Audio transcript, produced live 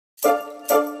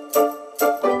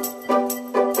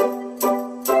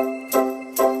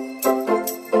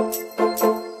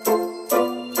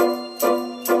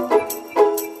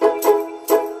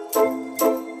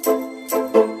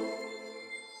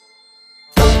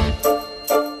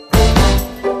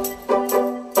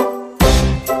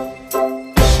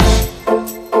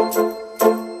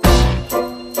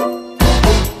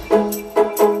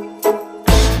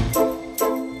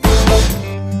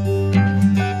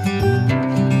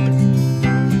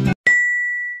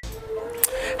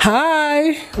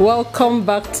Hi, welcome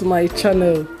back to my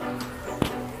channel.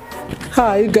 How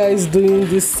are you guys doing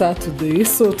this Saturday?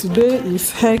 So today is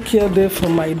hair care day for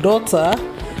my daughter,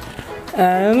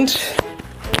 and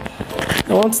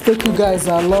I want to take you guys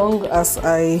along as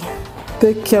I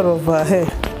take care of her hair.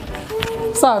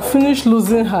 So I finished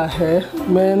losing her hair.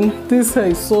 Man, this hair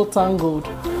is so tangled.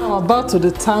 I'm about to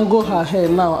detangle her hair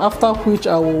now, after which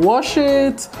I will wash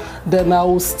it, then I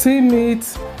will steam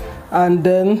it, and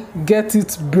then get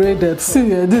it braided. See,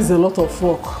 this is a lot of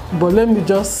work, but let me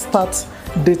just start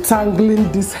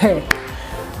detangling this hair.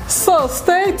 So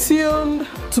stay tuned.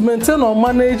 To maintain or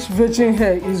manage virgin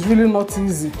hair is really not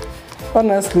easy,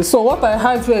 honestly. So what I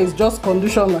have here is just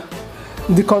conditioner.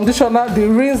 The conditioner, the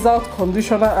rinse out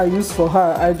conditioner I use for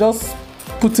her, I just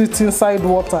put it inside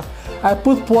water. I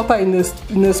put water in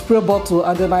a spray bottle,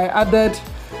 and then I added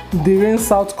the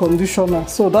rinse out conditioner.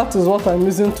 So that is what I'm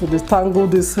using to detangle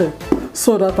this hair,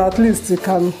 so that at least it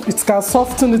can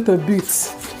soften it a bit.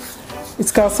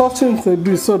 It can soften it a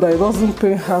bit so that it doesn't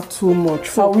pain her too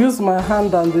much. I'll use my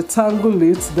hand and detangle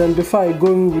it, then before I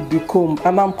go in with the comb.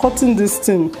 And I'm cutting this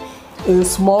thing in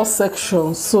small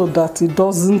sections so that it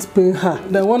doesn't pain her.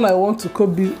 Then when I want to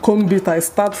comb it, I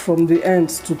start from the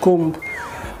ends to comb.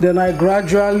 Then I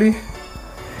gradually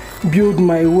build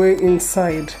my way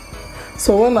inside.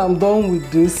 So when I'm done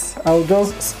with this, I'll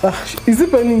just... is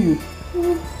it paining you?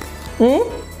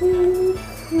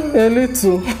 A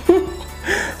little.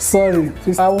 Sorry.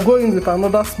 I will go in with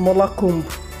another smaller comb.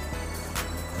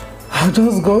 I'll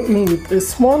just go in with a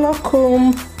smaller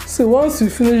comb. See, once you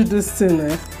finish this thing,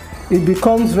 it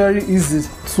becomes very easy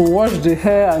to wash the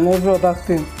hair and every other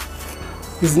thing.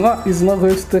 It's not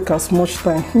going to take as much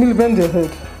time. Millie, bend your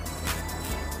head.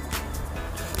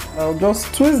 I'll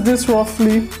just twist this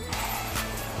roughly.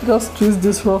 Just twist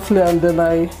this roughly, and then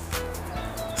I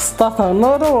start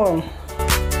another one.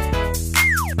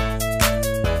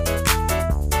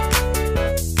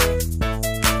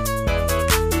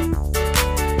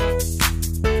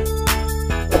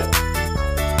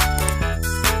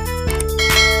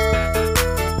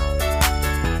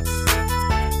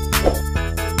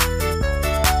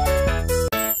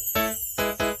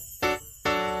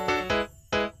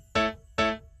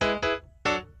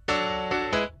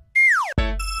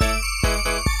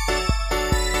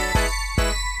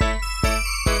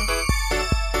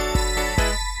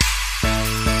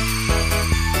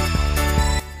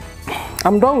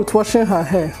 I'm done with washing her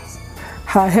hair.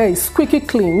 Her hair is squeaky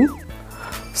clean.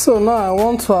 So now I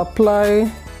want to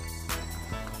apply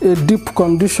a deep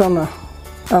conditioner.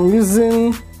 I'm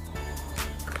using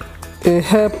a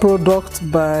hair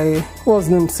product by, what's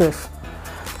the name safe?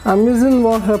 I'm using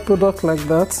one hair product like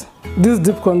that. This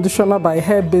deep conditioner by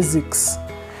Hair Basics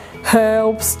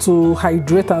helps to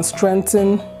hydrate and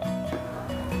strengthen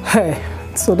hair.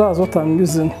 So that's what I'm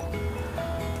using.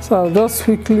 So I'll just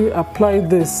quickly apply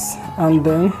this, and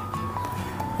then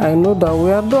I know that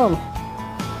we are done.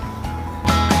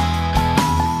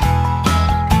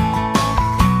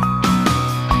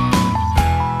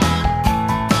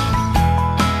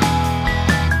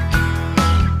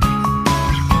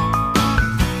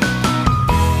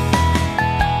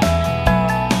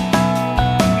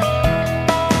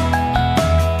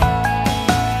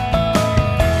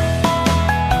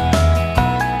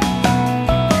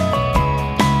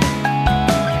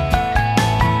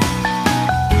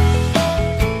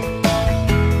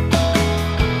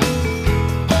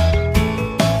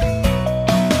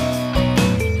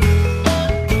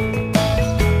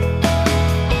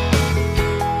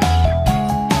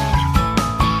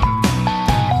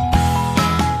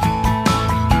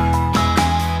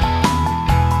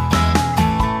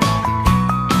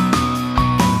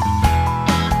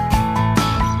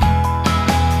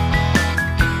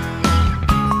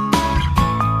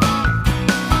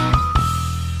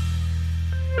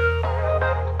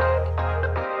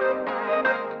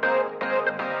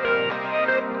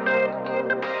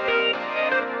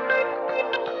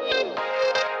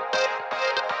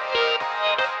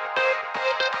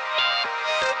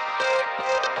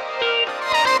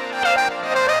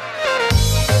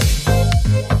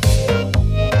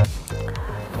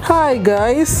 Hi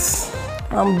guys,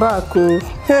 I'm back. Oh,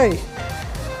 hey,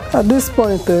 at this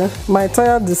point, my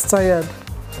tired is tired.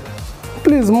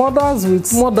 Please, mothers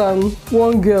with more than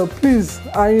one girl, please,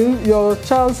 and your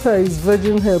child's hair is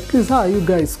virgin hair, please, how are you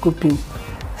guys coping?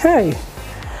 Hey,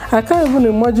 I can't even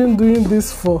imagine doing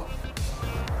this for,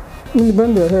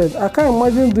 bend your head. I can't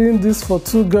imagine doing this for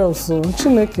 2 girls. So,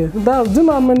 Chineke, do you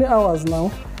know how many hours now?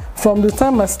 From the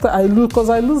time I lose, because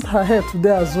I lose her hair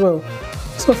today as well.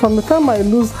 So from the time I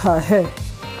lose her hair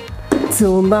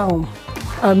till now,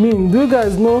 I mean, do you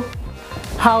guys know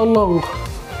how long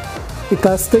it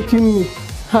has taken me?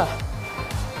 Ha!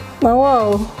 Now,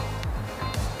 wow.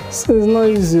 So it's not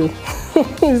easy.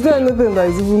 Is there anything that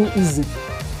is even easy?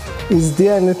 Is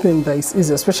there anything that is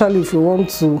easy? Especially if you want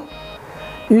to,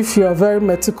 if you are very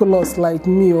meticulous like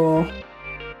me, or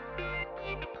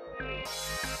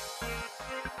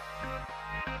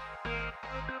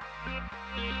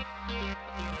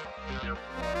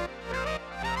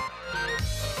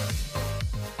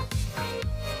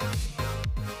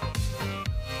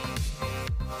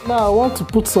now I want to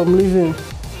put some leave-in.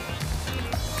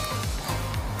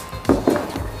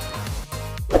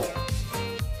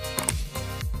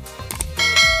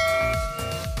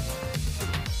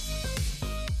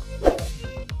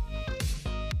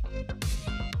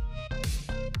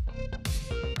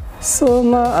 So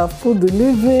now I've put the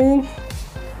leave-in,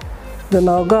 then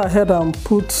I'll go ahead and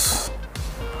put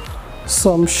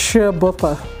some shea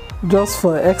butter just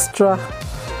for extra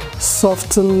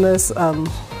softness and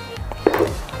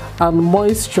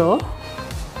moisture.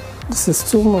 This is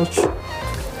too much.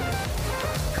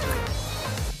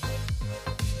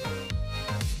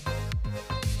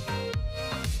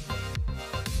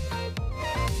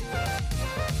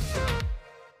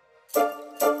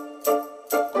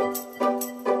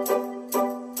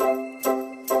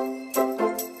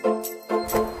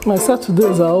 My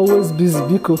Saturdays are always busy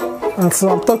because, and so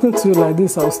I'm talking to you like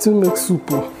this, I'll still make soup.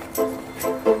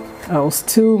 I'll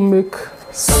still make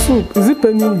soup. Is it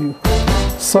paining you?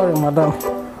 Sorry, madam.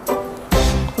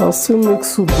 I'll still make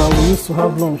soup that we used to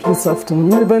have lunch this afternoon.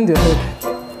 Maybe bend your head.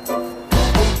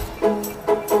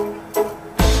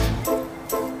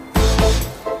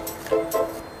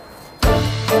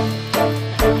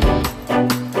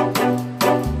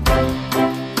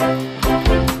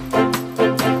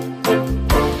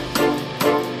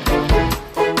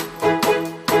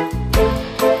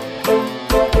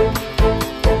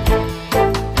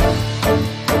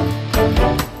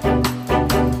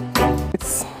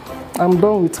 I'm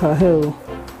done with her hair.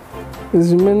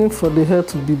 It's remaining for the hair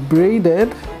to be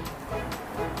braided.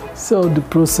 See all the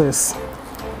process.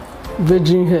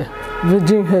 Virgin hair.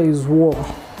 Virgin hair is warm.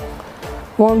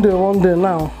 One day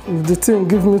now, if the thing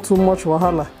gives me too much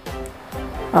wahala,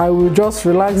 I will just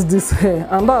relax this hair.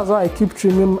 And that's why I keep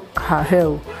trimming her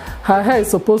hair. Her hair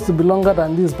is supposed to be longer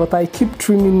than this, but I keep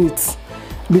trimming it.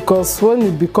 Because when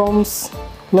it becomes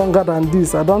longer than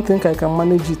this, I don't think I can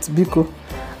manage it because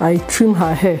I trim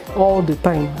her hair all the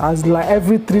time. As like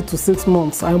every 3 to 6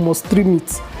 months, I must trim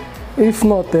it. If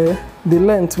not, the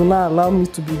length will not allow me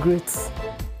to be great.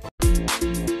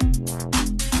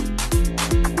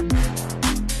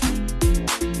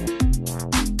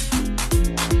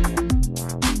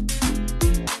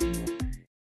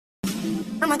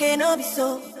 I'm again up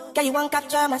so, can you want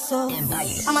capture my soul?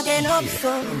 I'm again up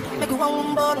so, make you want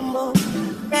more.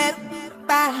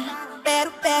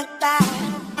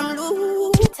 I'm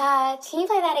loose. Todd, can you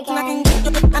play that again?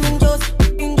 I'm in Joe's,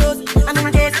 I'm in Joe's, I'm in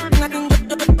Joe's,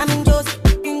 I'm in Joe's,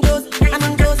 I'm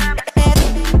in Joe's.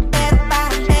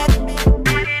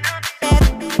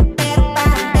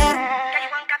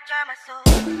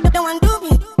 Don't want do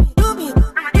me,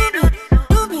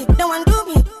 don't want do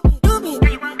me.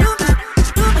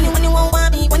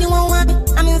 When you won't want me,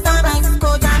 I'm in San Francisco.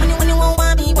 When you won't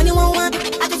want me,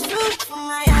 I just shoot for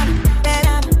my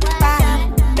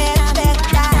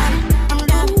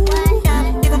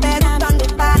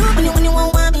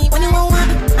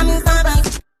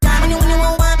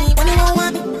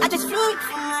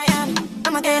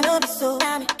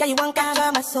yeah, you want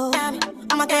capture my soul.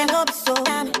 I'm a can't help so.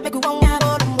 Make you want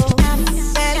more.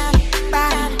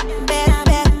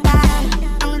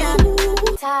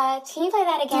 Todd, can you play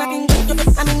that again? I'm in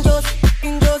Joe's, I'm in Joe's,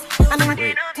 I'm in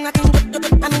Joe's,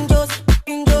 I'm in Joe's.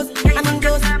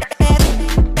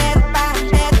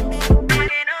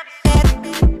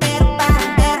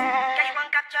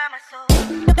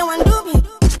 Don't want do me.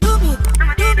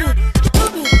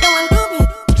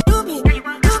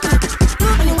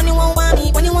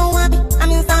 When you won't want me,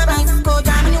 I'm in San Francisco.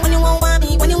 When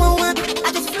you won't want me,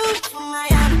 I just shoot for my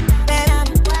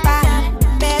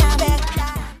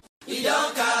It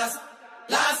don't cost,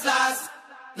 last.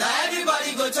 Now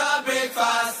everybody go to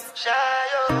breakfast.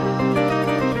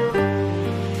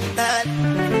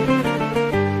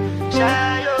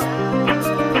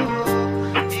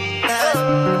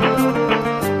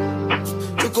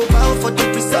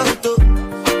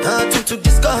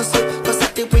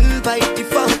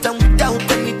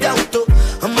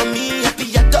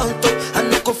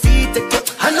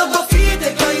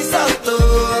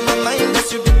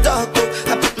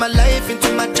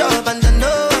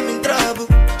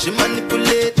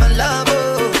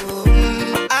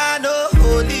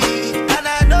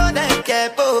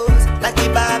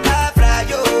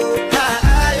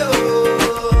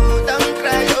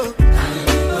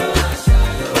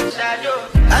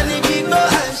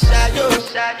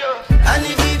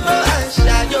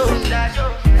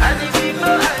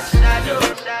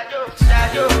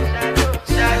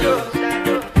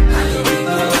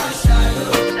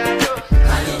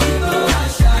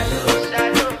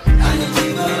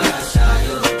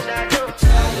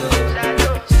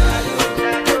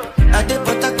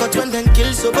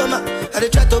 Obama. I dey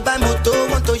try to buy moto,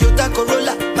 want Toyota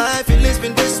Corolla. My feelings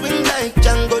been they swing like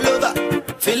Django Lover.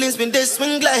 Feelings been they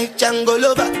swing like Django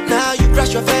Lover. Now you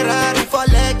crash your Ferrari for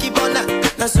Lucky Bona.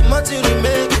 Now so much you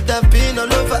remake it have been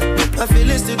all over. My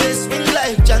feelings today swing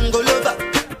like Django Lover.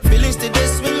 Feelings today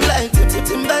swing like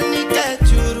Timbani cat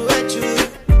churu churu.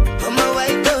 I'm a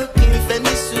white dog in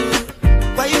Fendi suit.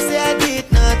 Why you say I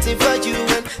did nothing for you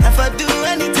when if I do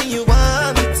anything you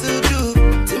want me to do?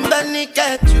 Timbani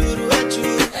cat churu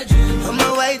churu. I'm a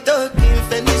white dog in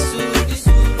Fendi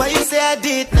suit. Why you say I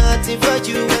did nothing for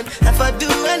you when if I do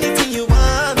anything you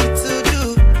want me to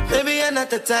do? Maybe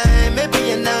another time,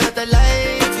 maybe another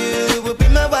life. You will be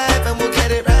my wife and we'll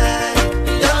get it right.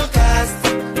 Don't cast,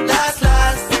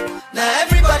 last. Now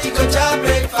everybody go job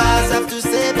breakfast. Have to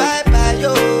say bye bye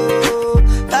yo,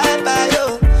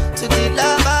 to the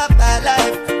love of my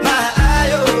life, my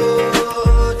ayo.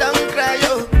 Don't cry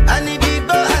yo, I need big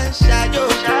boy and shy yo,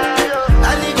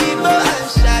 I need big boy and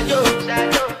shy yo,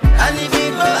 I need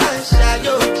big boy and shy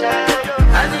yo,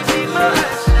 I need big boy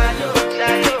and shy yo,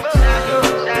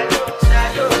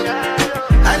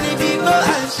 I need big boy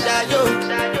and shy yo,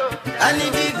 I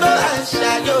need big boy and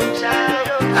shy yo,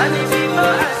 I need big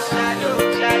boy and shy yo,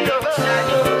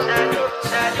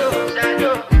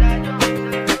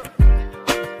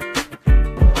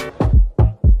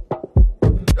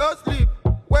 Don't sleep,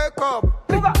 wake up.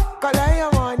 Collect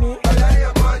your money.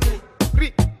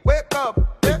 Wake up.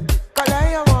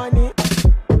 Collect your money.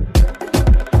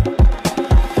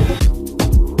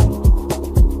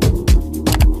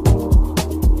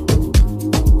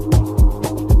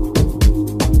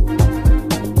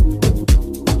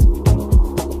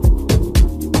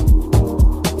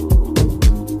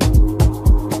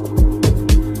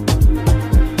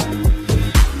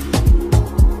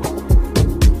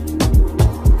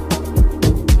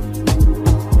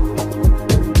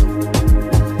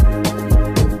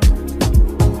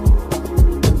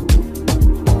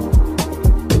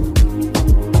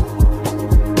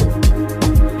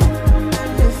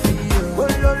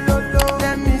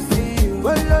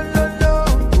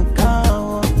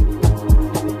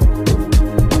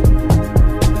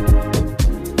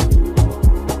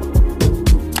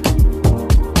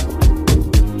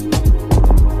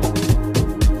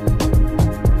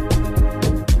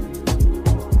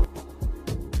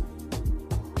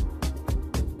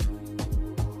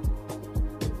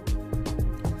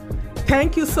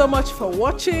 Thank you so much for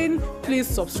watching. Please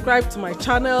subscribe to my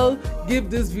channel, give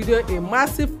this video a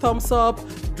massive thumbs up,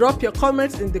 drop your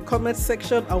comments in the comment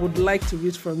section. I would like to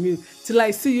read from you. Till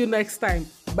I see you next time.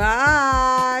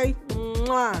 Bye.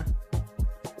 Mwah.